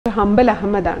Doctor Hanbal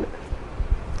അഹമ്മദാണ്.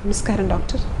 നമസ്കാരം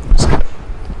doctor.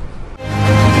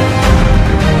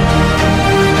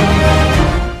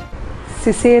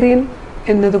 Caesarean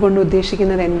എന്നതുകൊണ്ട്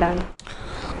ഉദ്ദേശിക്കുന്നത് എന്താണ്?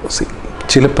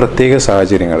 ചില പ്രത്യേക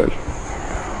സാഹചര്യങ്ങളിൽ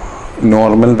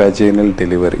നോർമൽ വാജൈനൽ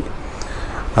ഡെലിവറി,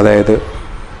 അതായത്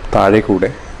താഴെ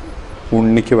കൂടെ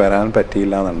ഉണ്ണിക്ക് വരാൻ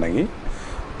പറ്റിയില്ല എന്നുണ്ടെങ്കിൽ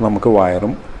നമുക്ക്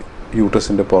വയറും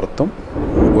യൂട്രസിൻ്റെ പുറത്തും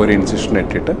ഒരു ഇൻസിഷൻ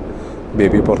ഇട്ടിട്ട്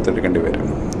ബേബി പുറത്തെടുക്കേണ്ടി വരും.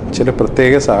 ചില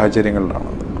പ്രത്യേക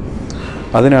സാഹചര്യങ്ങളിലാണത്.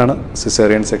 അതിനാണ്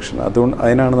സിസേറിയൻ സെക്ഷൻ.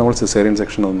 അതിനാണ് നമ്മൾ സിസേറിയൻ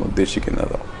സെക്ഷൻ എന്ന്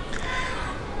ഉദ്ദേശിക്കുന്നത്.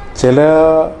 ചില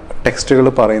ടെക്സ്റ്റുകൾ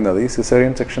പറയുന്നത് ഈ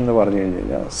സിസേറിയൻ സെക്ഷൻ എന്ന് പറഞ്ഞു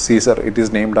കഴിഞ്ഞാൽ Caesar, it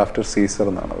is named after Caesar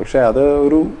എന്നാണ്. പക്ഷേ അത്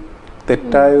ഒരു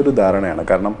തെറ്റായ ഒരു ധാരണയാണ്.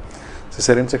 കാരണം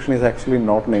caesarean section is actually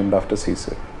not named after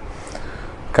Caesar.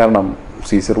 കാരണം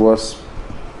Caesar was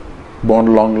born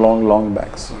long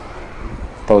backs,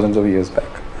 thousands of years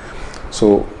back, so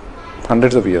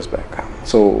hundreds of years back.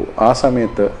 So ആ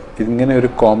സമയത്ത് ഇങ്ങനെ ഒരു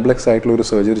കോംപ്ലക്സ് ആയിട്ടുള്ള ഒരു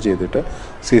സർജറി ചെയ്തിട്ട്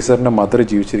സീസറിൻ്റെ മദർ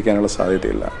ജീവിച്ചിരിക്കാനുള്ള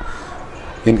സാധ്യതയില്ല.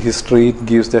 In history it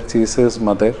gives that Caesar's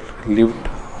mother lived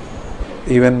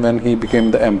even when he became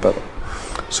the emperor.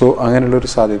 So അങ്ങനെയുള്ളൊരു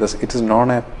സാധ്യത,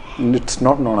 it's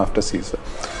not known after Caesar.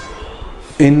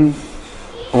 In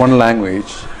one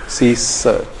language,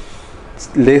 Caesar,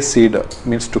 lay cedar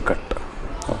means to cut.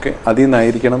 Okay, അതിൽ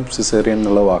നിന്നായിരിക്കണം caesarean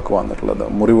എന്നുള്ള വാക്ക് വന്നിട്ടുള്ളത്.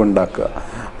 മുറിവുണ്ടാക്കുക,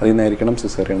 അതിൽ നിന്നായിരിക്കണം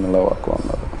caesarean എന്നുള്ള വാക്ക്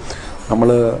വന്നത്. നമ്മൾ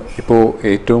ഇപ്പോൾ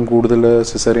ഏറ്റവും കൂടുതൽ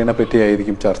സിസേറിയനെ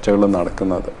പറ്റിയായിരിക്കും ചർച്ചകൾ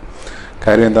നടക്കുന്നത്.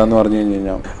 കാര്യം എന്താണെന്ന് പറഞ്ഞു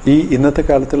കഴിഞ്ഞാൽ ഈ ഇന്നത്തെ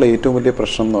കാലത്തുള്ള ഏറ്റവും വലിയ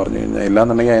പ്രശ്നം എന്ന് പറഞ്ഞു കഴിഞ്ഞാൽ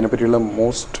ഇല്ലാന്നുണ്ടെങ്കിൽ അതിനെപ്പറ്റിയുള്ള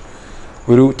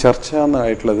ഒരു ചർച്ച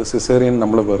എന്നായിട്ടുള്ളത് സിസേറിയൻ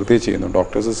നമ്മൾ വെറുതെ ചെയ്യുന്നു,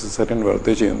 ഡോക്ടേഴ്സ് സിസേറിയൻ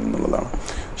വെറുതെ ചെയ്യുന്നു എന്നുള്ളതാണ്.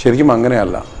 ശരിക്കും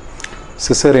അങ്ങനെയല്ല.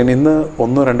 സിസേറിയൻ ഇന്ന്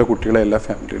 1-2 കുട്ടികളെ എല്ലാ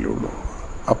ഫാമിലിയിലും ഉള്ളൂ.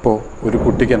 അപ്പോൾ ഒരു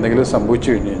കുട്ടിക്ക് എന്തെങ്കിലും സംഭവിച്ചു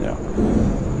കഴിഞ്ഞ് കഴിഞ്ഞാൽ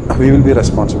we will be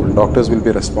responsible, doctors will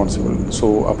be responsible. So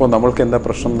അപ്പോൾ നമ്മൾക്ക് എന്താ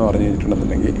പ്രശ്നം എന്ന് പറഞ്ഞു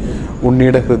കഴിഞ്ഞിട്ടുണ്ടെന്നുണ്ടെങ്കിൽ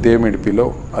ഉണ്ണിയുടെ ഹൃദയമിടിപ്പിലോ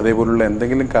അതേപോലുള്ള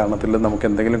എന്തെങ്കിലും കാരണത്തിൽ നമുക്ക്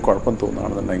എന്തെങ്കിലും കുഴപ്പം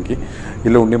തോന്നുകയാണെന്നുണ്ടെങ്കിൽ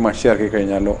ഇല്ല ഉണ്ണി മഷിയാക്കി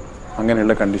കഴിഞ്ഞാലോ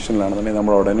അങ്ങനെയുള്ള കണ്ടീഷനിലാണെന്നുണ്ടെങ്കിൽ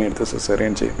നമ്മൾ ഉടനെ എടുത്ത്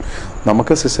സിസേറിയൻ ചെയ്യും.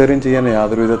 നമുക്ക് സിസേറിയൻ ചെയ്യാൻ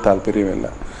യാതൊരുവിധ താല്പര്യമില്ല.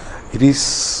 It is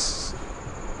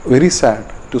very sad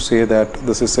to say that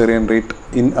the cesarean rate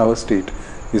in our state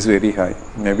is very high.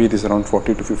 Maybe it is around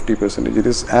 40 to 50%. It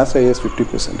is as high as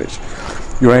 50%.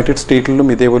 United സ്റ്റേറ്റിലും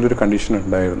ഇതേപോലൊരു condition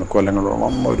ഉണ്ടായിരുന്നു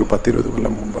കൊല്ലങ്ങളോളം, ഒരു 10-20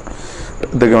 കൊല്ലം മുമ്പ്.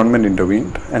 The government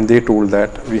intervened and they told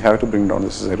that we have to bring down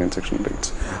the cesarean section rates.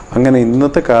 അങ്ങനെ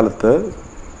ഇന്നത്തെ കാലത്ത്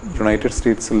United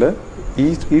സ്റ്റേറ്റ്സിൽ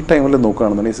ഈ ടൈമിൽ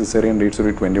നോക്കുകയാണെന്നുണ്ടെങ്കിൽ caesarean rates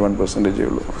ഒരു 21%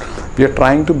 ഉള്ളൂ. V are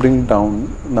trying to bring down.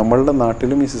 നമ്മളുടെ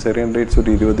നാട്ടിലും ഈ സിസേറിയൻ റേറ്റ്സ്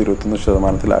ഒരു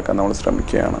 20-21% നമ്മൾ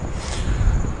ശ്രമിക്കുകയാണ്.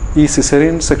 ഈ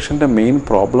സിസേറിയൻ സെക്ഷൻ്റെ മെയിൻ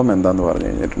പ്രോബ്ലം എന്താണെന്ന് പറഞ്ഞു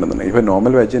കഴിഞ്ഞിട്ടുണ്ടെന്നുണ്ടെങ്കിൽ ഇപ്പോൾ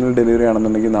നോർമൽ വാജിനൽ ഡെലിവറി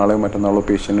ആണെന്നുണ്ടെങ്കിൽ നാളെയോ മറ്റന്നാളോ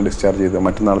പേഷ്യൻറ്റ് ഡിസ്ചാർജ് ചെയ്ത്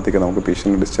മറ്റന്നാളത്തേക്ക് നമുക്ക്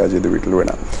പേഷ്യൻറ്റ് ഡിസ്ചാർജ് ചെയ്ത് വീട്ടിൽ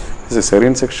വിടാം.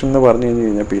 സിസേറിയൻ സെക്ഷൻ എന്ന് പറഞ്ഞു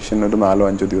കഴിഞ്ഞാൽ പേഷ്യൻ്റ് ഒരു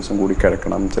 4-5 ദിവസം കൂടി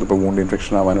കിടക്കണം. ചിലപ്പോൾ വൂണ്ട്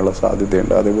ഇൻഫെക്ഷൻ ആവാനുള്ള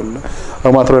സാധ്യതയുണ്ട്. അതേപോലെ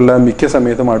അത് മാത്രമല്ല മിക്ക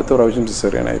സമയത്തും അടുത്ത പ്രാവശ്യം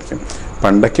സിസേറിയൻ ആയിരിക്കും.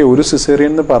 പണ്ടൊക്കെ ഒരു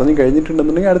സിസേറിയൻ എന്ന് പറഞ്ഞു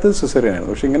കഴിഞ്ഞിട്ടുണ്ടെന്നുണ്ടെങ്കിൽ അടുത്തത് സിസേറിയൻ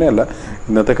ആയിരുന്നു. പക്ഷേ ഇങ്ങനെയല്ല.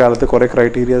 ഇന്നത്തെ കാലത്ത് കുറേ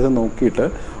ക്രൈറ്റീരിയാസ് നോക്കിയിട്ട്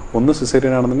ഒന്ന്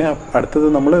സിസേറിയൻ ആണെന്നുണ്ടെങ്കിൽ അടുത്തത്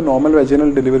നമ്മൾ നോർമൽ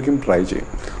വാജിനൽ ഡെലിവറിക്കും ട്രൈ ചെയ്യും.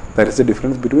 That is the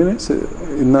difference between it.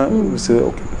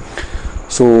 Okay.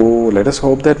 So let us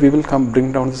hope that we will bring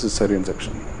down the cesarean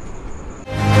section.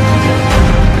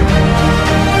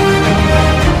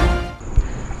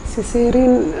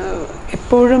 Caesarean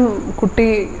എപ്പോഴും കുട്ടി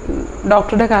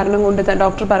ഡോക്ടറുടെ കാരണം കൊണ്ട്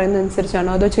ഡോക്ടർ പറയുന്ന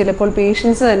അനുസരിച്ചാണോ അതോ ചിലപ്പോൾ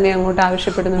പേഷ്യൻസ് തന്നെ അങ്ങോട്ട്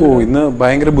ആവശ്യപ്പെടുന്നു? ഇന്ന്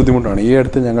ഭയങ്കര ബുദ്ധിമുട്ടാണ്. ഈ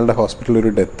അടുത്ത് ഞങ്ങളുടെ ഹോസ്പിറ്റലിൽ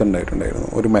ഒരു ഡെത്ത് ഉണ്ടായിട്ടുണ്ടായിരുന്നു,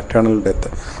 ഒരു മെറ്റേണൽ ഡെത്ത്.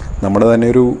 നമ്മുടെ തന്നെ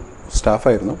ഒരു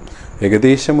സ്റ്റാഫായിരുന്നു.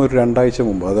 ഏകദേശം ഒരു 2 ആഴ്ച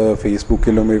മുമ്പ് അത്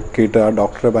ഫേസ്ബുക്കിലും ഒക്കെ ഇട്ട് ആ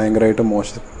ഡോക്ടറെ ഭയങ്കരമായിട്ട്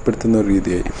മോശപ്പെടുത്തുന്ന ഒരു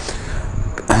രീതിയായി.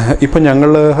 ഇപ്പം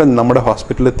നമ്മുടെ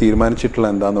ഹോസ്പിറ്റലിൽ തീരുമാനിച്ചിട്ടുള്ള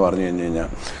എന്താണെന്ന് പറഞ്ഞു കഴിഞ്ഞാൽ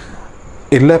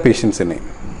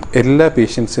എല്ലാ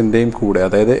പേഷ്യൻസിൻ്റെയും കൂടെ,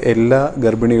 അതായത് എല്ലാ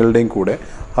ഗർഭിണികളുടെയും കൂടെ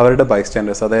അവരുടെ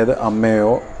ബൈസ്റ്റാൻഡേഴ്സ്, അതായത്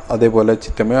അമ്മയോ അതേപോലെ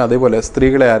ചിറ്റമ്മയോ അതേപോലെ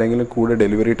സ്ത്രീകളെ ആരെങ്കിലും കൂടെ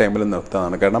ഡെലിവറി ടൈമിൽ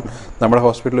നിർത്താനാണ്. കാരണം നമ്മുടെ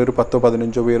ഹോസ്പിറ്റലിൽ ഒരു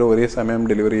 10-15 പേര് ഒരേ സമയം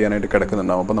ഡെലിവറി ചെയ്യാനായിട്ട്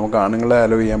കിടക്കുന്നുണ്ടാവും. അപ്പോൾ നമുക്ക് ആണുങ്ങളെ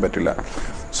അലോ ചെയ്യാൻ പറ്റില്ല.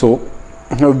 So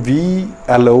we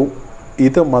allow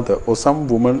either mother or some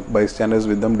woman bystanders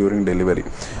with them during delivery.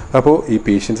 അപ്പോൾ ഈ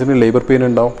പേഷ്യൻസിന് ലേബർ പെയിൻ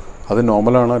ഉണ്ടാവും, അത്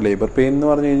നോർമലാണ്. ലേബർ പെയിൻ എന്ന്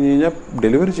പറഞ്ഞു കഴിഞ്ഞാൽ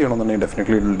ഡെലിവറി ചെയ്യണമെന്നുണ്ടെങ്കിൽ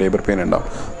ഡെഫിനറ്റ്ലി ലേബർ പെയിൻ ഉണ്ടാവും.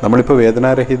 നമ്മളിപ്പോൾ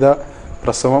വേദനാരഹിത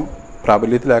പ്രസവം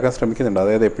പ്രാബല്യത്തിലാക്കാൻ ശ്രമിക്കുന്നുണ്ട്,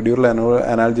 അതായത് എപ്പിഡ്യൂറൽ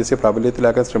അനാൽജസിയെ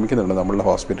പ്രാബല്യത്തിലാക്കാൻ ശ്രമിക്കുന്നുണ്ട് നമ്മളുടെ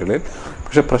ഹോസ്പിറ്റലിൽ.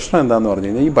 പക്ഷേ പ്രശ്നം എന്താണെന്ന് പറഞ്ഞു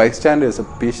കഴിഞ്ഞാൽ ഈ ബൈസ്റ്റാൻഡേഴ്സ്,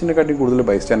 പേഷ്യൻറ്റിനെക്കാട്ടിയും കൂടുതൽ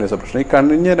ബൈസ്റ്റാൻഡേഴ്സ് പ്രശ്നം. ഈ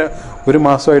കഴിഞ്ഞ 1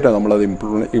 മാസമായിട്ടാണ് നമ്മളത്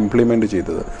ഇംപ്ലിമെൻറ്റ്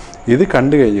ചെയ്തത്. ഇത്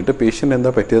കണ്ടു കഴിഞ്ഞിട്ട് പേഷ്യൻ്റ്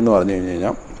എന്താ പറ്റിയതെന്ന് പറഞ്ഞു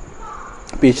കഴിഞ്ഞാൽ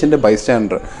പേഷ്യൻ്റെ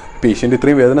ബൈസ്റ്റാൻഡർ, പേഷ്യൻ്റ്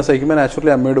ഇത്രയും വേദന സഹിക്കുമ്പോൾ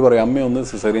നാച്ചുറലി അമ്മയോട് പറയും അമ്മ ഒന്ന്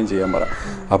സിസേറിയൻ ചെയ്യാൻ പറ.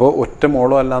 അപ്പോൾ ഒറ്റ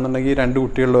മോളോ അല്ലാന്നുണ്ടെങ്കിൽ 2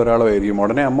 കുട്ടികളിൽ ഒരാളോ ആയിരിക്കും.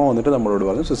 ഉടനെ അമ്മ വന്നിട്ട് നമ്മളോട്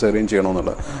പറഞ്ഞു സിസേറിയൻ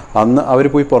ചെയ്യണമെന്നുള്ളത്. അന്ന് അവർ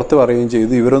പോയി പുറത്ത് പറയുകയും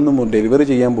ചെയ്തു ഇവരൊന്നും ഡെലിവറി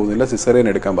ചെയ്യാൻ പോകുന്നില്ല, സിസേറിയൻ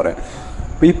എടുക്കാൻ പറയാം.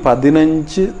 അപ്പോൾ ഈ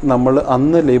 15 നമ്മൾ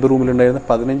അന്ന് ലേബർ റൂമിലുണ്ടായിരുന്ന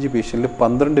 15 പേഷ്യൻറ്റിൽ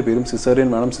 12 പേരും സിസേറിയൻ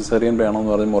വേണം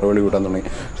എന്ന് പറഞ്ഞ് മുറവിളി വിടാൻ തുടങ്ങി.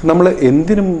 പക്ഷെ നമ്മൾ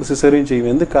എന്തിനും സിസേറിയൻ ചെയ്യും,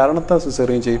 എന്ത് കാരണത്താൽ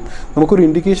സിസേറിയൻ ചെയ്യും, നമുക്കൊരു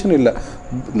ഇൻഡിക്കേഷൻ ഇല്ല.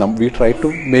 We try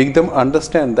to make them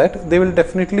understand that they will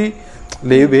definitely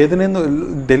വേദന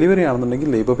ഡെലിവറി ആണെന്നുണ്ടെങ്കിൽ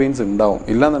ലേബർ പെയിൻസ് ഉണ്ടാവും,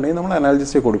 ഇല്ലാന്നുണ്ടെങ്കിൽ നമ്മൾ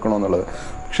അനാൽജസിയെ കൊടുക്കണമെന്നുള്ളത്.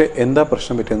 പക്ഷേ എന്താ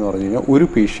പ്രശ്നം പറ്റിയെന്ന് പറഞ്ഞു കഴിഞ്ഞാൽ, ഒരു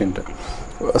പേഷ്യൻറ്റ്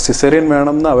സിസേറിയൻ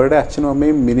വേണമെന്ന് അവരുടെ അച്ഛനും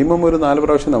അമ്മയും മിനിമം ഒരു 4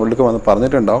 പ്രാവശ്യം നമ്മൾക്ക് വന്ന്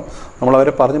പറഞ്ഞിട്ടുണ്ടാവും.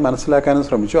 നമ്മളവരെ പറഞ്ഞ് മനസ്സിലാക്കാനും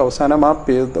ശ്രമിച്ചു. അവസാനം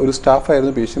ഒരു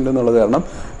സ്റ്റാഫായിരുന്നു പേഷ്യൻ്റ് എന്നുള്ളത് കാരണം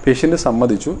പേഷ്യൻ്റ്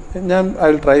സമ്മതിച്ചു, ഞാൻ I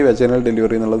will try vaginal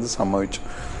delivery എന്നുള്ളത് സമ്മതിച്ചു.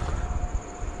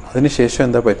 അതിനുശേഷം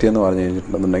എന്താ പറ്റിയെന്ന് പറഞ്ഞു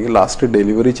കഴിഞ്ഞിട്ടുണ്ടെന്നുണ്ടെങ്കിൽ, ലാസ്റ്റ്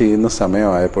ഡെലിവറി ചെയ്യുന്ന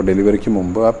സമയമായപ്പോൾ ഡെലിവറിക്ക്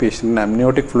മുമ്പ് ആ പേഷ്യൻറ്റിന്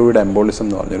അമ്നിയോട്ടിക് ഫ്ലൂയിഡ് എംബോളിസം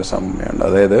എന്ന് പറഞ്ഞൊരു സമയമുണ്ട്.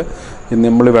 അതായത്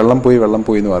നമ്മൾ വെള്ളം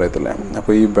പോയി എന്ന് പറയത്തില്ലേ,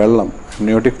 അപ്പോൾ ഈ വെള്ളം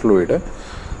അമ്നിയോട്ടിക് ഫ്ലൂയിഡ്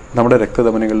നമ്മുടെ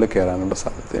രക്തധമനികളിൽ കയറാനുള്ള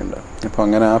സാധ്യതയുണ്ട്. അപ്പോൾ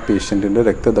അങ്ങനെ ആ പേഷ്യൻറ്റിൻ്റെ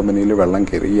രക്തധമനിയിൽ വെള്ളം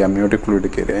കയറി, ഈ അമ്നിയോട്ടിക് ഫ്ലൂയിഡ്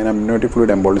കയറി, അതിന് അമ്നിയോട്ടിക്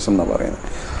ഫ്ലൂയിഡ് എംബോളിസം എന്നാണ് പറയുന്നത്.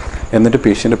 എന്നിട്ട്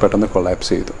പേഷ്യൻറ്റ് പെട്ടെന്ന് കൊളാപ്സ്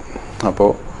ചെയ്തു.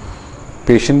 അപ്പോൾ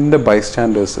പേഷ്യൻറ്റിൻ്റെ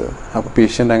ബൈസ്റ്റാൻഡേഴ്സ്, അപ്പോൾ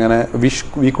പേഷ്യൻ്റ് അങ്ങനെ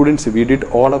V couldn't save, we did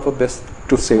all our best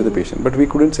to save the patient, but we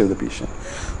couldn't save the patient.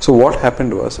 So what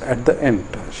happened was, at the end,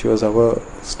 she was our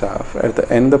staff, at the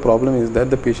end the problem is that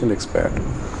the patient expired.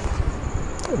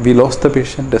 We lost the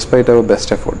patient despite our best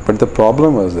effort, but the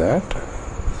problem was that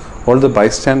all the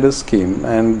bystanders came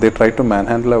and they tried to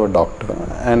manhandle our doctor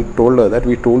and told her that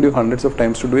we told you hundreds of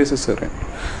times to do a cesarean.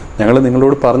 ഞങ്ങൾ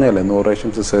നിങ്ങളോട് പറഞ്ഞല്ലേ 100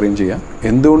 പ്രാവശ്യം caesarean ചെയ്യാം,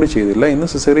 എന്തുകൊണ്ട് ചെയ്തില്ല, ഇന്ന്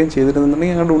caesarean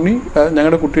ചെയ്തിരുന്നുണ്ടെങ്കിൽ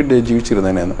ഞങ്ങളുടെ കുട്ടി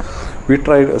ജീവിച്ചിരുന്നതിനാണ്. വി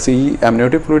ട്രൈ ഈ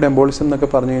അമ്നിയോട്ടിക് ഫ്ലൂയിഡ് എംബോളിസം എന്നൊക്കെ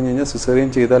പറഞ്ഞു കഴിഞ്ഞാൽ സിസേറിയൻ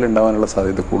ചെയ്താൽ ഉണ്ടാവാനുള്ള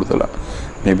സാധ്യത കൂടുതലാണ്.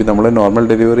 മേ ബി നമ്മൾ നോർമൽ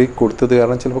ഡെലിവറി കൊടുത്തത്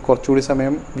കാരണം ചിലപ്പോൾ കുറച്ചുകൂടി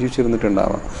സമയം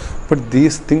ജീവിച്ചിരുന്നിട്ടുണ്ടാവാം. But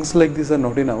these things like these are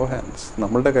not in our hands.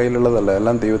 നമ്മളുടെ കയ്യിലുള്ളതല്ല,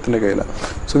 എല്ലാം ദൈവത്തിൻ്റെ കയ്യിലാണ്.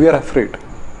 So we R afraid.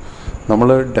 നമ്മൾ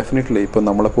ഡെഫിനറ്റ്ലി ഇപ്പോൾ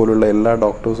നമ്മളെപ്പോലുള്ള എല്ലാ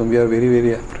ഡോക്ടേഴ്സും V are very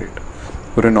very afraid.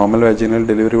 ഒരു നോർമൽ വെജിനൽ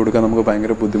ഡെലിവറി കൊടുക്കാൻ നമുക്ക്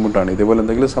ഭയങ്കര ബുദ്ധിമുട്ടാണ്. ഇതേപോലെ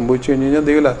എന്തെങ്കിലും സംഭവിച്ചു കഴിഞ്ഞ്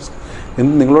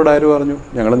കഴിഞ്ഞാൽ നിങ്ങളോട് ആര് പറഞ്ഞു?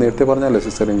 ഞങ്ങൾ നേരത്തെ പറഞ്ഞല്ലേ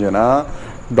സിസേറിയൻ ചെയ്യാൻ. ആ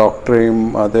ഡോക്ടറെയും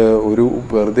അത് ഒരു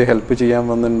വെറുതെ ഹെൽപ്പ് ചെയ്യാൻ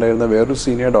വന്നിട്ടുണ്ടായിരുന്ന വേറൊരു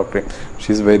senior ഡോക്ടറെയും,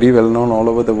 she is very well known all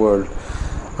over the world,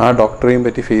 ആ ഡോക്ടറെയും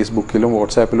പറ്റി ഫേസ്ബുക്കിലും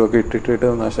വാട്സാപ്പിലും ഒക്കെ ഇട്ടിട്ട്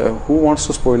who wants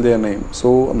to spoil their name. So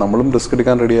നമ്മളും റിസ്ക്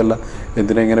എടുക്കാൻ റെഡിയല്ല.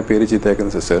 എന്തിനാ ഇങ്ങനെ പേര്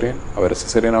ചീത്തയാക്കുന്നത്? സിസേറിയൻ, അവരെ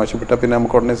സിസേറിയൻ ആവശ്യപ്പെട്ടാൽ പിന്നെ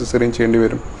നമുക്ക് ഉടനെ സിസേറിയൻ ചെയ്യേണ്ടി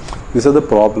വരും. These are the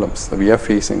problems V are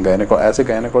facing. As A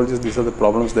gynaecologist these are the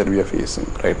problems that we are facing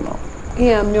right now. ഈ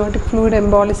അമ്നിയോട്ടിക് ഫ്ലൂയിഡ്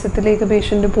എംബോളിസത്തിലേക്ക്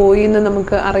പേഷ്യൻ്റ് പോയി എന്ന്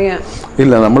നമുക്ക് അറിയാം?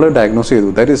 ഇല്ല, നമ്മൾ ഡയഗ്നോസ്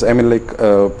ചെയ്തു. That is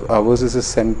ours is a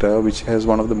center which has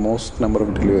one of the most number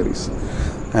of deliveries,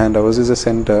 and ours is a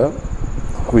center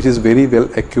which is very well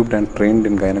equipped and trained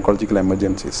in gynecological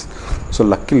emergencies. So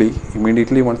luckily,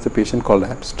 immediately once the patient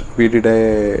collapsed, we did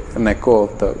an echo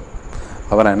of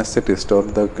our anesthetist or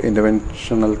the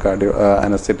interventional cardio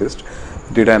anesthetist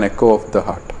did an echo of the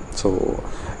heart. So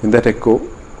in that echo,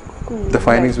 the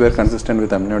findings were consistent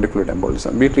with amniotic fluid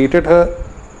embolism. We treated her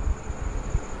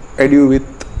with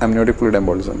amniotic fluid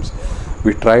embolisms.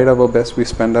 We tried our best. We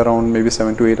spent around maybe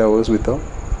 7 to 8 hours with her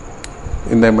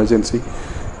in the emergency.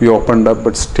 We opened up,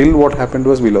 but still what happened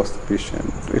was we lost the patient.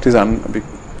 It is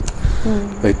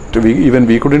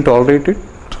we couldn't tolerate it.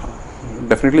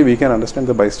 Definitely we can understand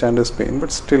the bystander's pain,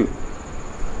 but still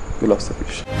we lost the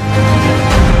patient.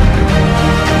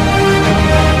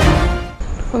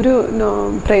 ഒരു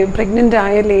pregnant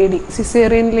ആയ lady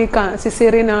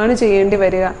caesarean ആണ് ചെയ്യേണ്ടി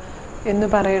വരിക എന്ന്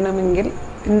പറയണമെങ്കിൽ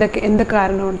എന്തൊക്കെ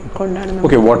കാരണം കൊണ്ടാണ്?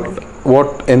 ഓക്കെ,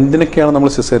 എന്തിനൊക്കെയാണ് നമ്മൾ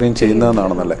സിസേറിയൻ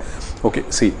ചെയ്യുന്നതെന്നാണെന്നല്ലേ? ഓക്കെ,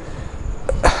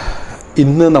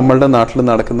 ഇന്ന് നമ്മളുടെ നാട്ടിൽ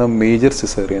നടക്കുന്ന മേജർ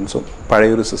സിസേറിയൻസും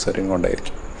പഴയൊരു സിസേറിയൻ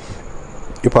കൊണ്ടായിരിക്കും.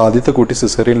 ഇപ്പോൾ ആദ്യത്തെ കുട്ടി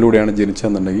സിസേറിയനിലൂടെയാണ്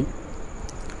ജനിച്ചതെന്നുണ്ടെങ്കിൽ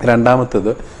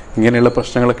രണ്ടാമത്തത് ഇങ്ങനെയുള്ള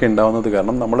പ്രശ്നങ്ങളൊക്കെ ഉണ്ടാകുന്നത്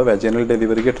കാരണം നമ്മൾ വെജൈനൽ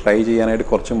ഡെലിവറിക്ക് ട്രൈ ചെയ്യാനായിട്ട്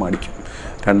കുറച്ച് മടിക്കും.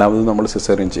 രണ്ടാമത് നമ്മൾ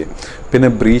സിസേറിയൻ ചെയ്യും. പിന്നെ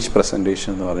ബ്രീച്ച് പ്രസൻറ്റേഷൻ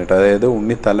എന്ന് പറഞ്ഞിട്ട്, അതായത്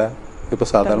ഉണ്ണിത്തല ഇപ്പോൾ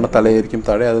സാധാരണ തലയായിരിക്കും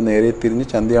താഴെ, അത് നേരെ തിരിഞ്ഞ്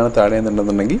ചന്തിയാണ് താഴെ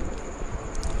എന്നുണ്ടെന്നുണ്ടെങ്കിൽ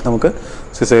നമുക്ക്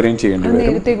സിസേറിയൻ ചെയ്യേണ്ടി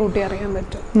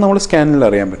വരും. നമ്മൾ സ്കാനിൽ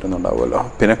അറിയാൻ പറ്റുന്നുണ്ടാവുമല്ലോ.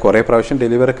 പിന്നെ കുറേ പ്രാവശ്യം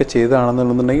ഡെലിവറി ഒക്കെ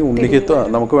ചെയ്തതാണെന്നുണ്ടെന്നുണ്ടെങ്കിൽ ഉണ്ണിക്ക്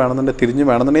നമുക്ക്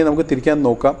വേണമെന്നുണ്ടെങ്കിൽ നമുക്ക് തിരിക്കാൻ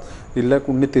നോക്കാം. ഇല്ല,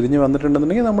 ഉണ്ണി തിരിഞ്ഞ്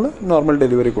വന്നിട്ടുണ്ടെന്നുണ്ടെങ്കിൽ നമ്മൾ നോർമൽ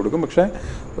ഡെലിവറി കൊടുക്കും. പക്ഷേ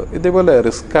ഇതേപോലെ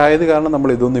റിസ്ക് ആയത് കാരണം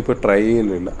നമ്മൾ ഇതൊന്നും ഇപ്പോൾ ട്രൈ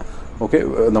ചെയ്യലില്ല. ഓക്കെ,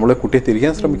 നമ്മൾ കുട്ടിയെ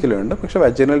തിരിക്കാൻ ശ്രമിക്കലുണ്ട്. പക്ഷേ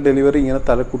വെജൈനൽ ഡെലിവറി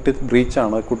ഇങ്ങനെ കുട്ടി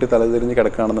ബ്രീച്ചാണ്, കുട്ടി തലതിരിഞ്ഞ്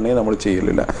കിടക്കുകയാണെന്നുണ്ടെങ്കിൽ നമ്മൾ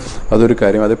ചെയ്യലില്ല. അതൊരു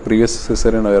കാര്യം. അത് പ്രീവിയസ്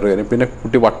സിസേറിയൻ വേറെ കാര്യം. പിന്നെ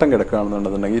കുട്ടി വട്ടം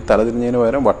കിടക്കുകയാണെന്നുണ്ടെന്നുണ്ടെങ്കിൽ തലതിരിഞ്ഞതിന്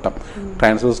പകരം വട്ടം,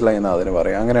 ട്രാൻസ്വേഴ്സ് ലൈൻ അതിന്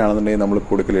പറയും. അങ്ങനെയാണെന്നുണ്ടെങ്കിൽ നമ്മൾ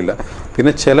കൊടുക്കലില്ല.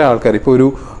 പിന്നെ ചില ആൾക്കാർ ഇപ്പോൾ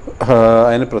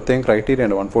അതിന് പ്രത്യേകം ക്രൈറ്റീരിയ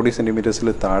ഉണ്ട്. 140 സെൻറ്റിമീറ്റേഴ്സിൽ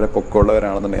താഴെ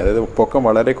പൊക്കമുള്ളവരാണെന്നുണ്ടെങ്കിൽ, അതായത് പൊക്കം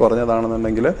വളരെ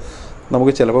കുറഞ്ഞതാണെന്നുണ്ടെങ്കിൽ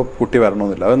നമുക്ക് ചിലപ്പോൾ കുട്ടി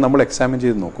വരണമെന്നില്ല. അത് നമ്മൾ എക്സാമിൻ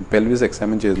ചെയ്ത് നോക്കും, പെൽവിസ്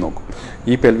എക്സാമിൻ ചെയ്ത് നോക്കും.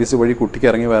 ഈ പെൽവിസ് വഴി കുട്ടിക്ക്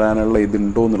ഇറങ്ങി വരാനുള്ള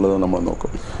ഇതുണ്ടോ എന്നുള്ളത് നമ്മൾ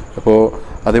നോക്കും. അപ്പോൾ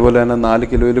അതേപോലെ തന്നെ 4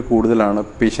 കിലോയിൽ കൂടുതലാണ്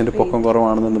പേഷ്യൻ്റ്, പൊക്കം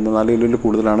കുറവാണെന്നുണ്ടെങ്കിൽ 4 കിലോയിൽ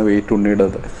കൂടുതലാണ് വെയിറ്റ്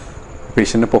ഉണ്ണിയുടേത്.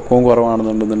 പേഷ്യൻറ്റിന് പൊക്കവും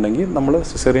കുറവാണെന്നുണ്ടെന്നുണ്ടെങ്കിൽ നമ്മൾ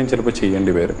സിസേറിയൻ ചിലപ്പോൾ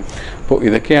ചെയ്യേണ്ടി വരും. അപ്പോൾ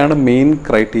ഇതൊക്കെയാണ് മെയിൻ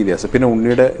ക്രൈറ്റീരിയാസ്. പിന്നെ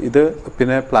ഉണ്ണിയുടെ ഇത്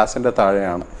പിന്നെ പ്ലാസിൻ്റെ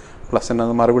താഴെയാണ്, പ്ലസിൻ്റെ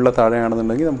മറിവുള്ള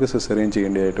താഴെയാണെന്നുണ്ടെങ്കിൽ നമുക്ക് സിസേറിയൻ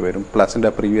ചെയ്യേണ്ടതായിട്ട് വരും. പ്ലസിൻ്റെ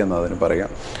പ്രീവ്യൂ എന്ന് അതിന് പറയാം.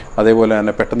 അതേപോലെ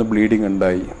തന്നെ പെട്ടെന്ന് ബ്ലീഡിങ്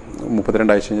ഉണ്ടായി,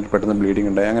 32 ആഴ്ച കഴിഞ്ഞിട്ട് പെട്ടെന്ന് ബ്ലീഡിങ്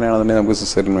ഉണ്ടായി, അങ്ങനെയാണെന്നുണ്ടെങ്കിൽ നമുക്ക്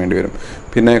സിസേറിയൻ വേണ്ടി വരും.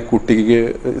 പിന്നെ കുട്ടിക്ക്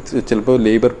ചിലപ്പോൾ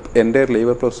ലേബർ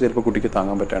പ്രോസസ് ചിലപ്പോൾ കുട്ടിക്ക്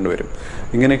താങ്ങാൻ പറ്റാണ്ട് വരും.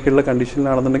 ഇങ്ങനെയൊക്കെയുള്ള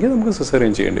കണ്ടീഷനിലാണെന്നുണ്ടെങ്കിൽ നമുക്ക്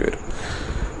സിസേറിയൻ ചെയ്യേണ്ടി വരും.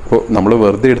 അപ്പോൾ നമ്മൾ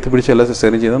വെറുതെ എടുത്ത് പിടിച്ച് എല്ലാ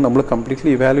സിസേറിയൻ ചെയ്യുന്നത് നമ്മൾ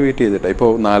കംപ്ലീറ്റ്ലി ഇവാലുവേറ്റ് ചെയ്തിട്ട്. ഇപ്പോൾ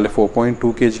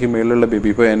 4.2 kg മേളിലുള്ള ബേബി,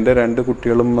 ഇപ്പോൾ എൻ്റെ 2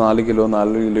 കുട്ടികളും 4 കിലോ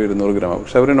 200 ഗ്രാം,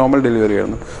 പക്ഷെ അവർ നോർമൽ ഡെലിവറി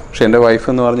ആയിരുന്നു. പക്ഷേ എൻ്റെ വൈഫ്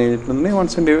എന്ന് പറഞ്ഞു കഴിഞ്ഞിട്ടുണ്ടെങ്കിൽ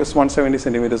 170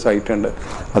 സെൻറ്റിമീറ്റേഴ്സ് ഹൈറ്റ് ഉണ്ട്.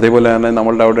 അതേപോലെ തന്നെ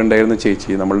നമ്മളുടെ അവിടെ ഉണ്ടായിരുന്ന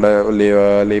ചേച്ചി, നമ്മളുടെ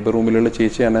ലേബർ റൂമിലുള്ള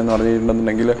ചേച്ചി തന്നെ എന്ന് പറഞ്ഞു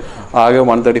കഴിഞ്ഞിട്ടുണ്ടെന്നുണ്ടെങ്കിൽ ആകെ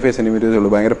 135 സെൻറ്റിമീറ്റേഴ്സേ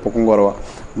ഉള്ളൂ, ഭയങ്കര പൊക്കം കുറവാണ്.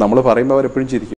 നമ്മൾ പറയുമ്പോൾ അവരെപ്പോഴും ചിരിക്കും.